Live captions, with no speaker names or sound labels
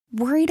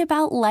Worried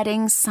about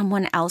letting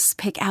someone else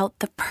pick out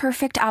the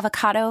perfect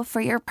avocado for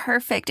your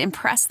perfect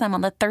impress them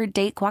on the third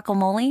date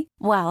guacamole?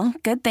 Well,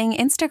 good thing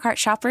Instacart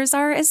shoppers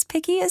are as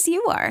picky as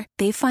you are.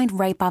 They find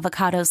ripe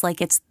avocados like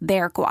it's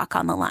their guac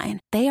on the line.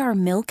 They are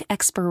milk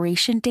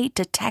expiration date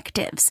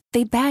detectives.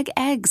 They bag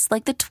eggs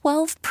like the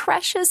 12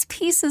 precious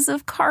pieces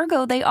of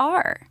cargo they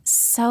are.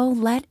 So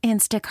let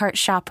Instacart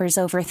shoppers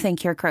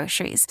overthink your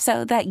groceries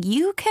so that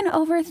you can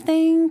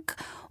overthink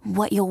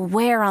what you'll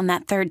wear on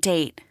that third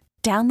date.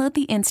 Download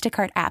the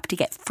Instacart app to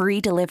get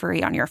free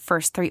delivery on your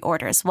first 3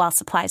 orders while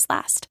supplies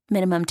last.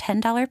 Minimum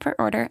 $10 per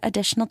order.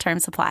 Additional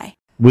terms apply.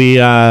 We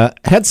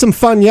had some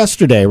fun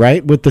yesterday,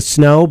 right, with the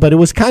snow, but it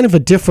was kind of a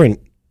different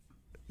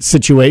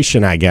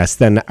situation, I guess,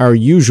 than our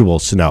usual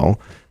snow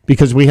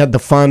because we had the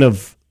fun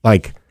of,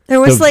 like,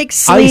 there was like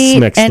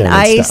sleet and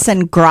ice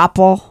and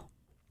grapple.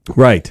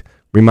 Right.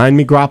 Remind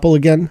me grapple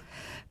again?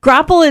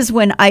 Grapple is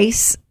when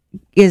ice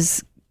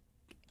is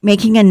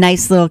making a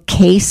nice little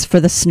case for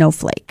the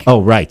snowflake.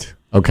 Oh, right.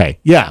 Okay.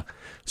 Yeah.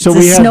 So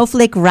it's a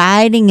snowflake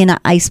riding in an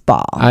ice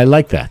ball. I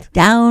like that.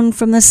 Down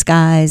from the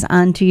skies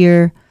onto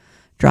your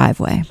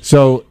driveway.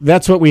 So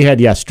that's what we had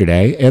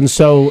yesterday. And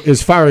so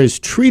as far as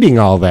treating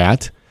all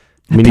that,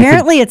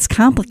 apparently it's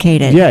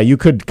complicated. Yeah, you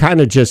could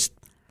kind of just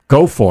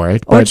go for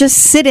it. Or just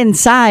sit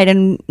inside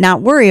and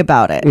not worry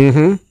about it.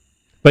 Mm-hmm.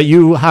 But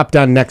you hopped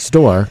on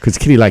Nextdoor because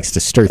Kitty likes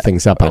to stir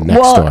things up on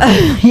Nextdoor.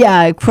 Well,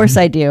 yeah, of course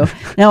I do.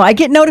 No, I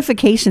get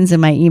notifications in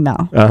my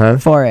email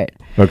for it.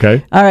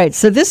 Okay. All right.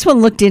 So this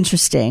one looked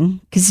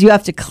interesting because you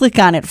have to click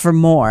on it for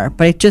more.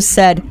 But it just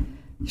said,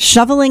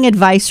 shoveling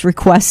advice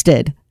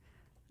requested.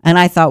 And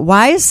I thought,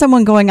 why is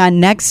someone going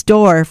on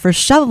Nextdoor for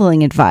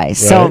shoveling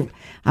advice? Right. So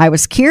I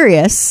was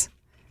curious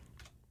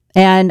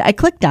and I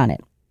clicked on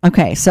it.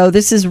 Okay. So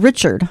this is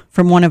Richard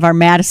from one of our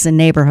Madison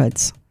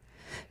neighborhoods.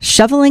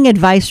 Shoveling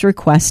advice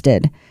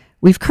requested.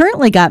 We've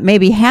currently got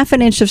maybe half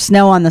an inch of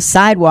snow on the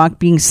sidewalk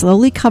being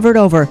slowly covered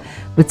over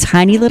with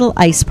tiny little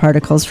ice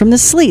particles from the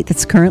sleet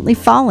that's currently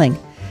falling.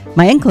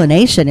 My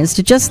inclination is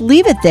to just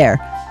leave it there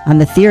on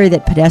the theory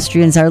that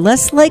pedestrians are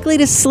less likely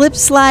to slip,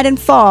 slide, and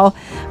fall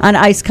on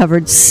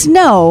ice-covered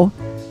snow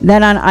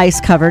than on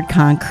ice-covered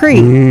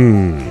concrete.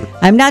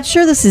 I'm not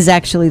sure this is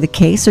actually the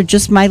case or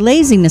just my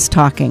laziness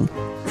talking.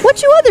 What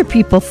do other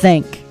people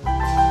think?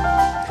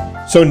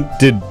 So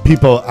did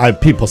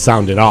people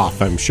sounded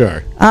off, I'm sure.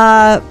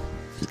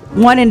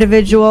 One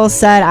individual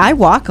said, I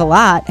walk a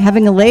lot.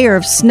 Having a layer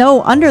of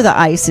snow under the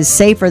ice is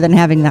safer than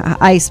having the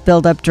ice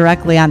build up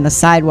directly on the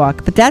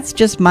sidewalk. But that's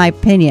just my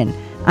opinion.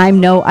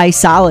 I'm no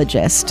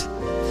iceologist.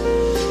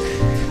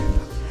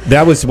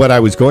 That was what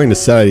I was going to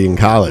study in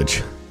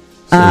college.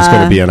 So I was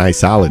going to be an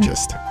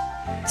iceologist.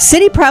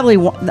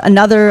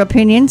 Another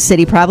opinion,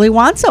 city probably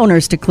wants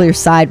owners to clear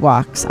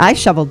sidewalks. I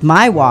shoveled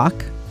my walk.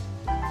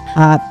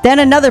 Then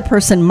another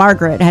person,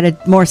 Margaret, had a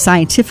more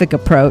scientific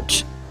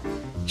approach.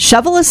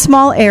 Shovel a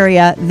small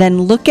area,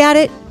 then look at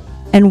it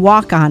and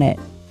walk on it.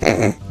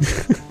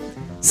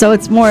 So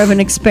it's more of an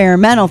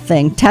experimental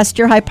thing. Test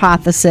your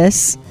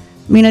hypothesis.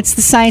 I mean, it's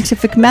the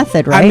scientific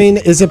method, right? I mean,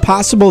 is it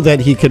possible that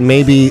he could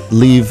maybe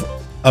leave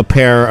a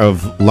pair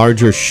of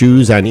larger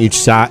shoes on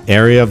each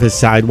area of his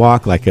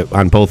sidewalk, like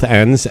on both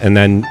ends, and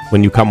then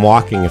when you come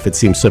walking, if it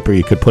seems slippery,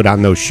 you could put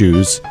on those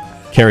shoes,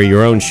 carry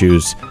your own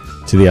shoes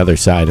to the other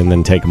side, and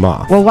then take them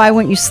off. Well, why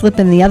wouldn't you slip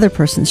in the other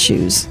person's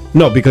shoes?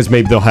 No, because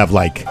maybe they'll have,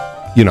 like,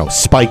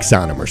 spikes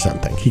on them or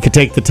something. He could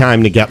take the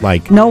time to get,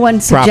 like, no one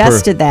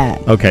suggested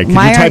that. Okay, can you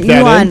type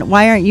that in?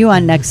 Why aren't you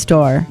on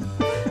Nextdoor?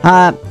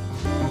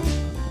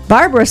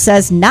 Barbara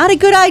says, not a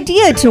good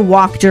idea to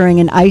walk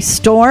during an ice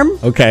storm.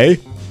 Okay.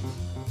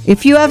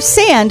 If you have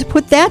sand,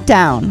 put that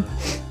down.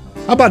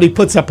 How about he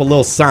puts up a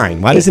little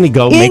sign? Why doesn't he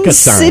go make a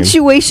sign? In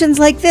situations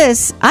like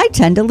this, I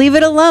tend to leave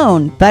it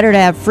alone. Better to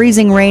have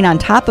freezing rain on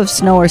top of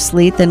snow or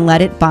sleet than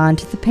let it bond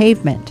to the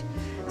pavement.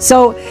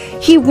 So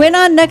he went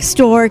on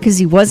Nextdoor because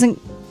he wasn't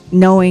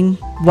knowing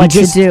what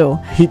to do.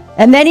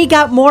 And then he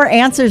got more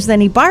answers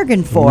than he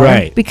bargained for.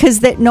 Right.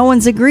 Because that no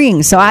one's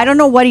agreeing. So I don't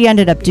know what he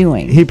ended up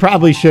doing. He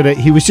probably should have.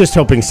 He was just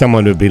hoping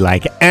someone would be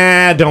like,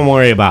 don't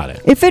worry about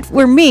it. If it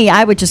were me,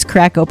 I would just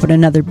crack open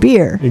another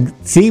beer.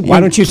 See?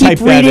 Why don't you type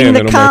that in? Keep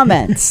reading the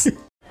comments.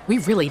 We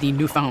really need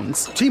new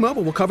phones.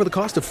 T-Mobile will cover the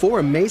cost of 4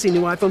 amazing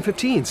new iPhone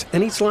 15s,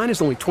 and each line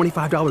is only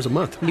 $25 a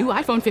month. New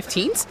iPhone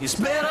 15s? It's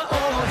better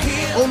over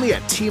here. Only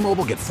at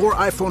T-Mobile, get 4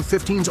 iPhone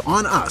 15s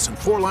on us and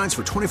 4 lines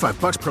for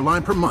 $25 per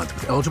line per month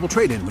with eligible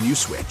trade-in when you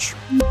switch.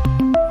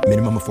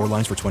 Minimum of 4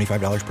 lines for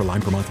 $25 per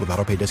line per month with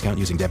autopay discount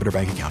using debit or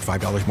bank account.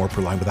 $5 more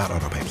per line without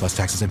autopay, plus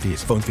taxes and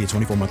fees. Phone fee at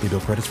 24 monthly bill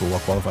credits for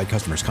well-qualified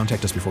customers.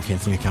 Contact us before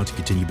canceling account to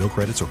continue bill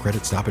credits or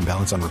credit stop and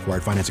balance on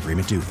required finance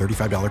agreement due.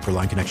 $35 per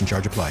line connection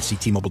charge applies. See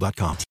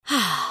T-Mobile.com.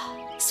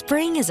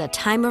 Spring is a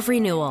time of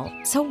renewal,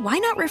 so why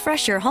not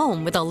refresh your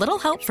home with a little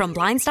help from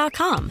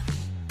Blinds.com?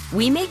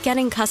 We make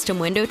getting custom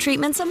window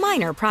treatments a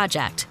minor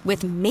project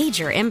with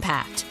major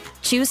impact.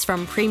 Choose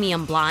from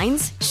premium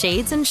blinds,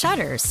 shades, and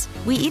shutters.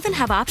 We even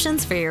have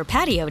options for your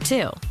patio,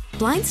 too.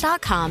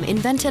 Blinds.com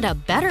invented a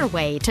better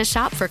way to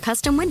shop for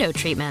custom window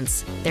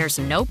treatments. There's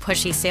no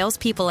pushy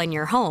salespeople in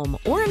your home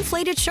or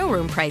inflated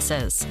showroom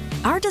prices.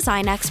 Our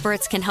design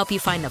experts can help you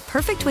find the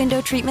perfect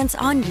window treatments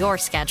on your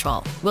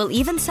schedule. We'll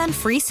even send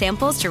free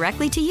samples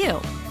directly to you.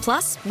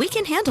 Plus, we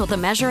can handle the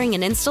measuring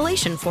and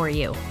installation for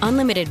you.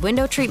 Unlimited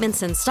window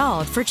treatments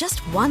installed for just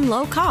one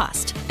low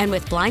cost. And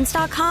with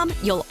Blinds.com,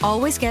 you'll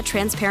always get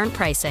transparent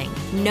pricing.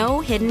 No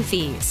hidden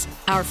fees.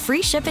 Our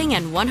free shipping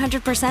and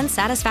 100%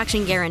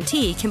 satisfaction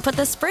guarantee can put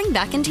the spring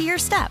back into your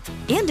step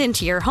and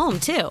into your home,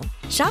 too.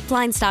 Shop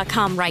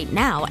Blinds.com right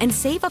now and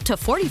save up to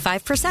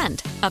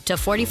 45%. Up to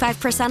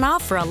 45%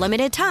 off for a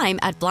limited time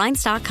at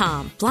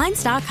Blinds.com.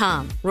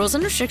 Blinds.com. Rules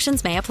and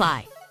restrictions may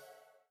apply.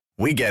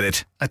 We get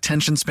it.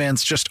 Attention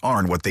spans just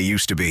aren't what they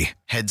used to be.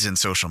 Heads in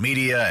social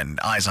media and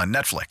eyes on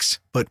Netflix.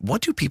 But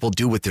what do people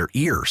do with their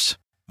ears?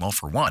 Well,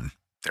 for one,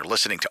 they're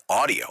listening to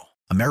audio.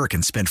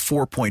 Americans spend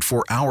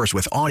 4.4 hours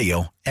with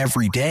audio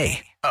every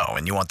day. Oh,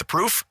 and you want the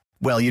proof?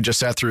 Well, you just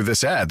sat through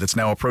this ad that's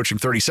now approaching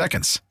 30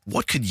 seconds.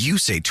 What could you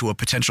say to a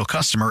potential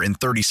customer in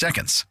 30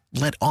 seconds?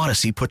 Let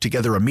Odyssey put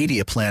together a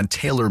media plan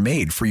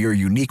tailor-made for your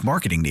unique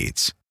marketing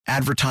needs.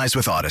 Advertise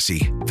with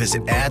Odyssey.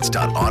 Visit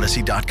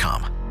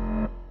ads.odyssey.com.